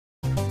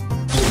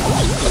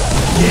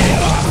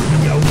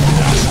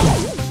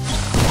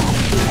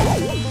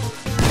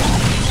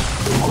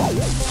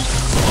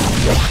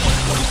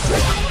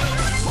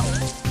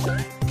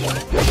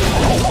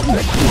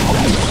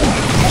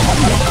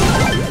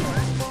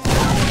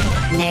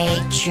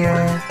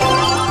monsieur.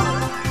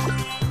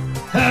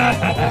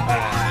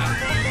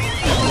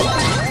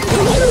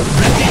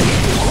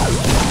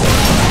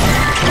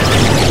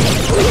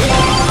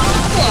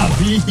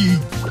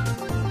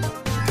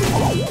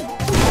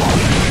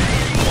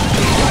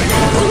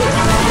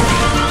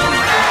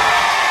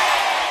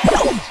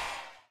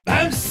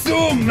 I'm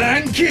so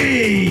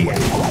manky!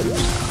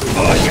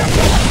 Oh, yeah.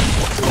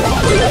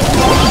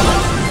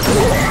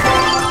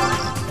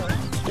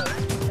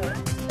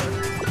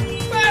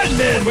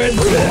 Batman went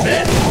for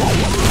it!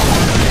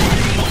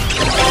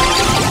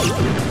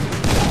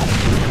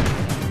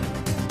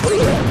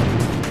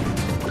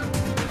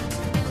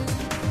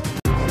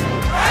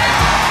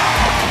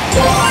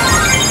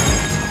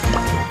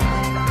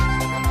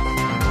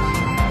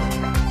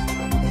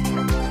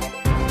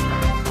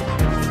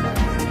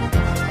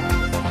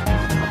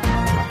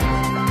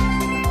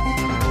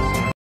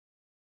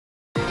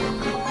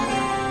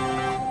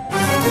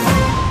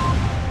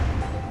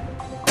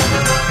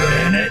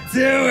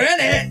 Doing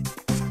it!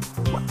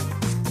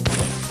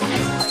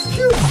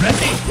 You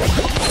ready?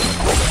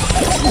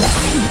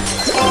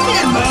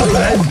 Get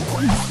moving!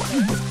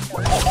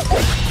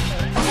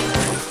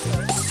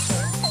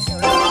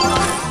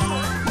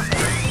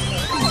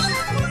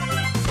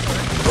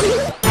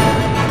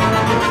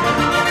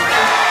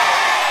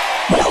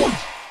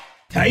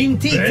 Time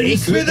to take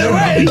for the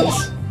wins!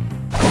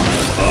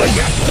 Oh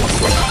yeah!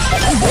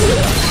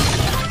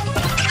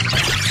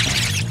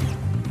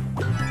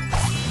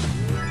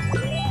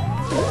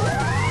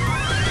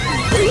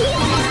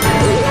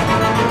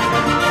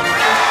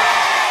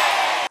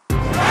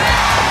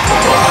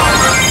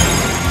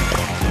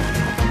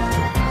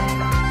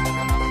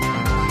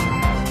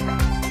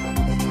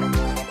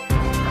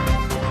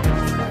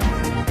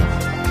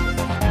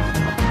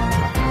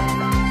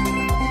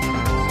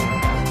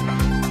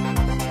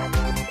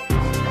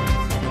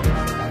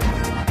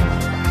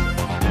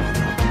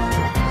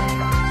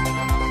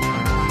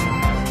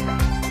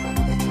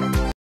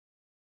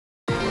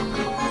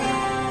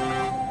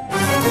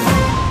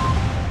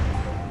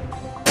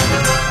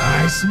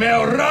 I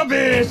smell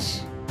rubbish!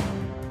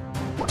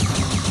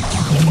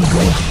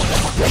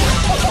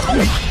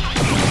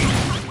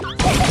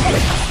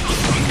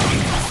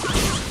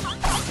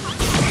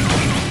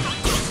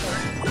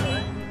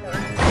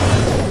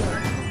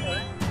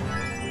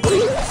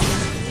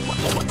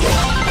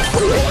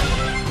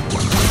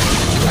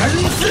 Run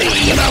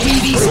free, my wee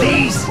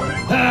beasties!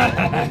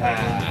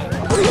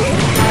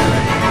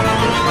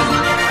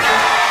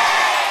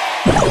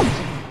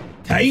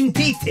 Time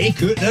to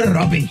take out the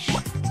rubbish!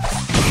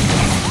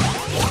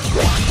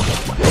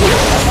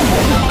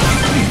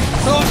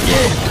 Not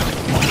yet!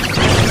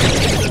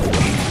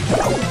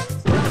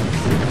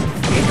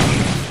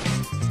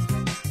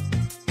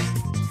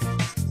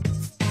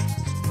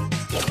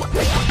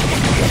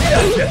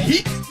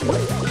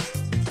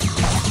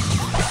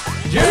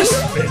 Just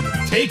been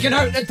taking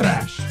out the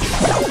trash.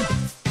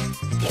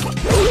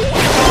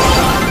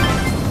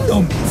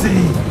 Dumpty.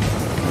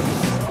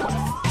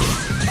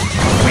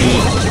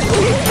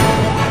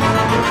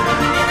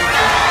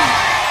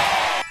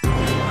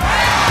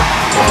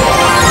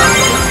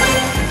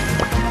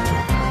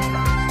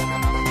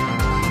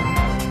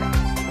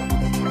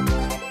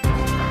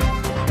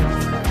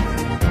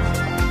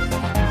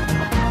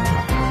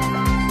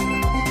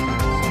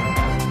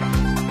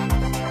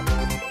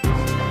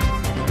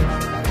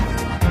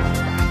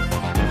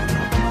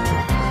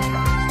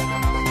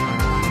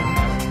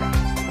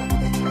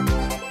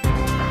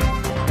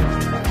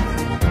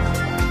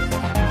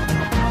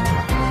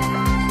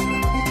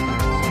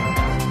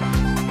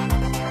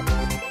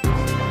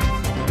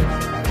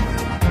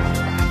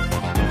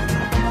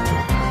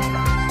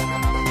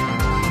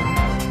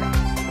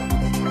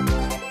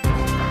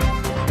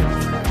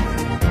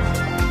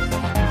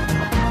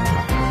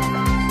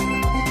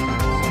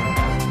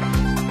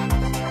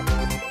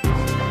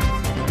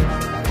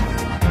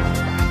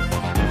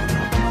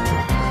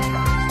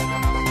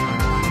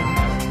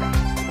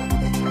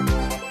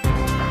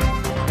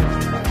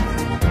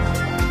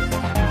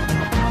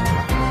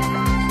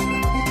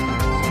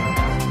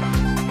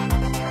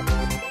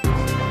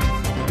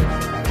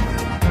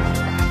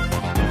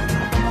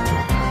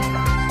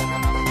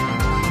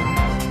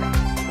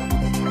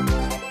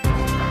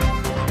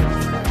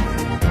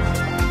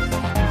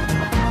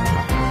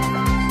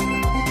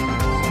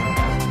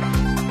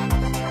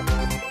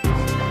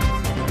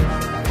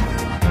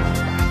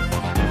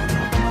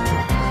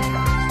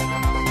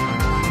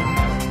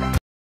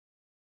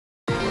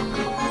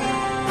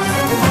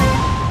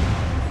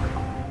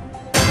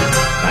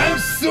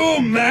 So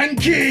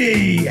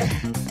manky!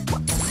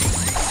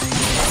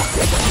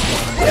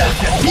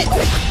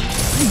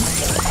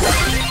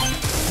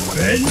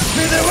 Spin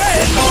to the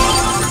wind!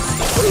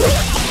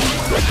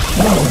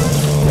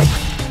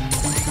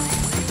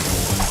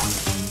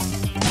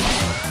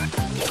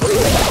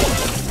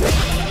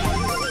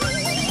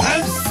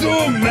 I'm so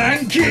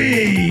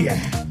manky!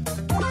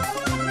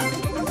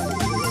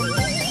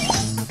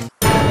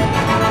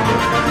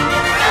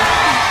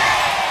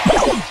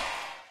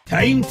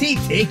 Time to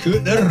take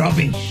out the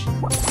rubbish.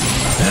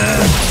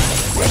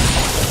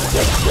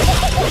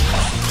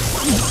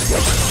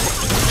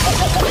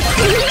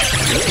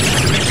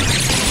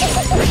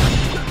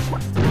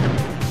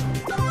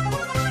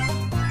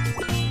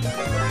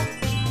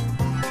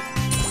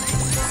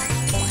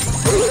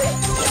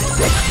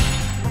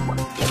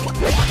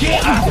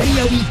 Get off me,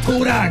 you wee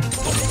Korak!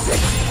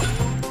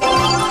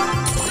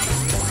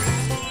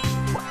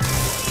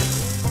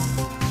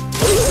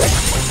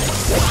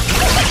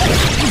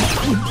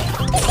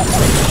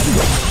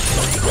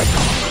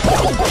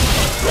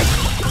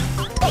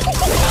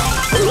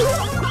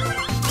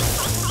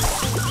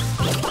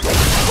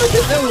 Look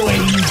at the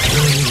wings!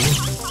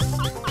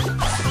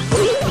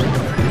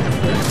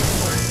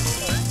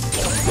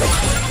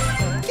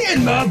 Get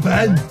in my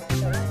bed!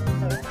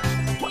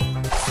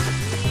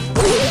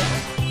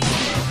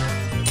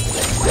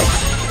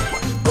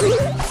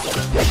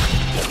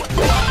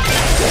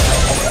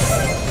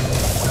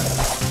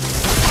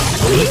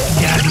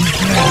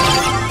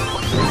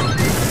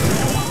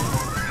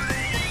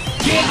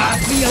 Get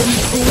off me, you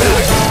wee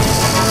Korak!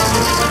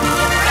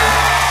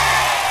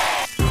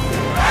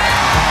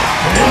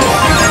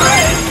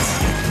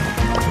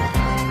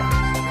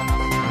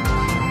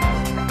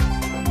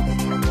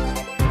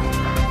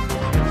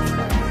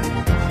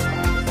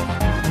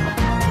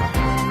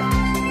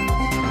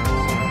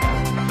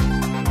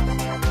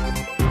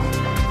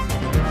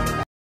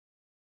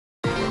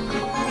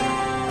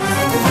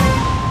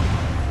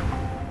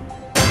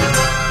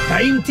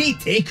 Time to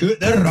take out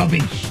the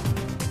rubbish.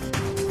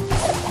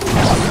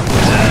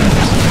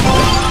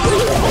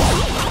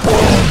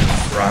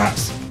 Oh,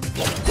 rats.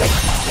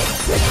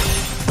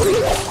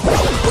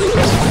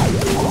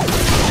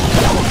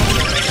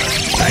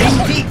 Time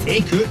to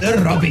take out the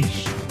rubbish.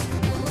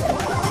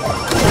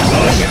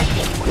 Oh, yeah.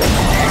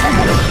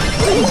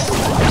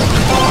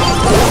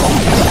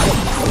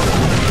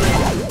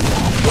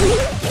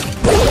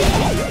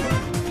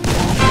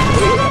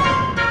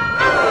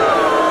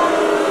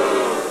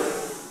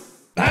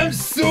 I'm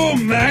so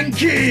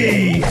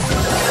manky!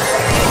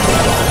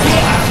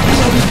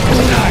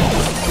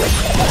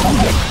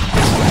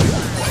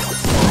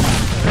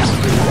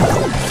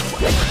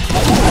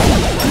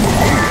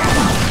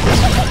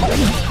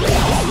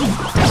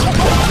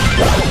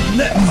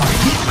 Let my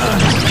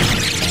hitman!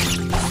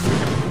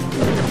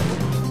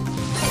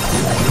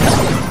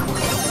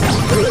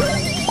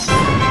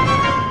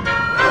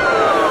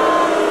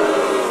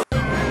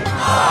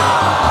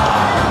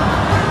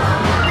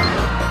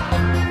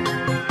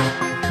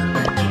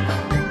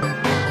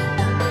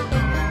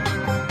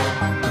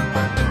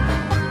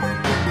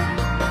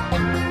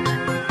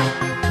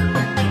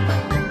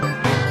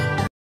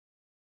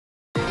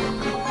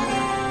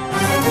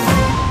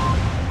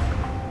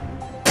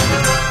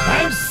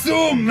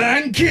 So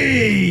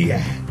manky!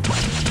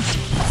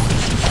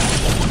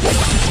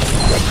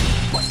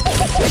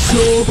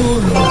 So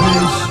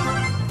rubbish!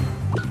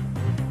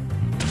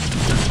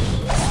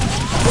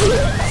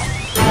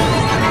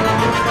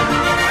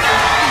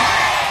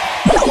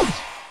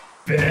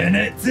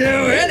 Bennett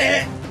doing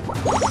it!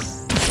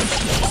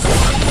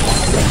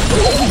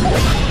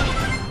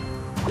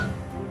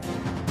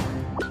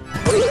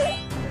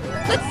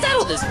 Let's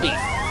settle this beef!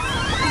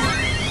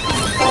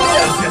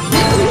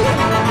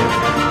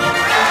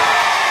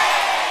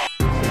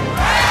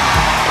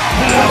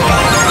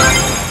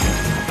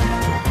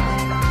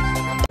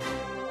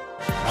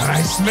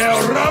 I smell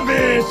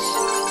rubbish!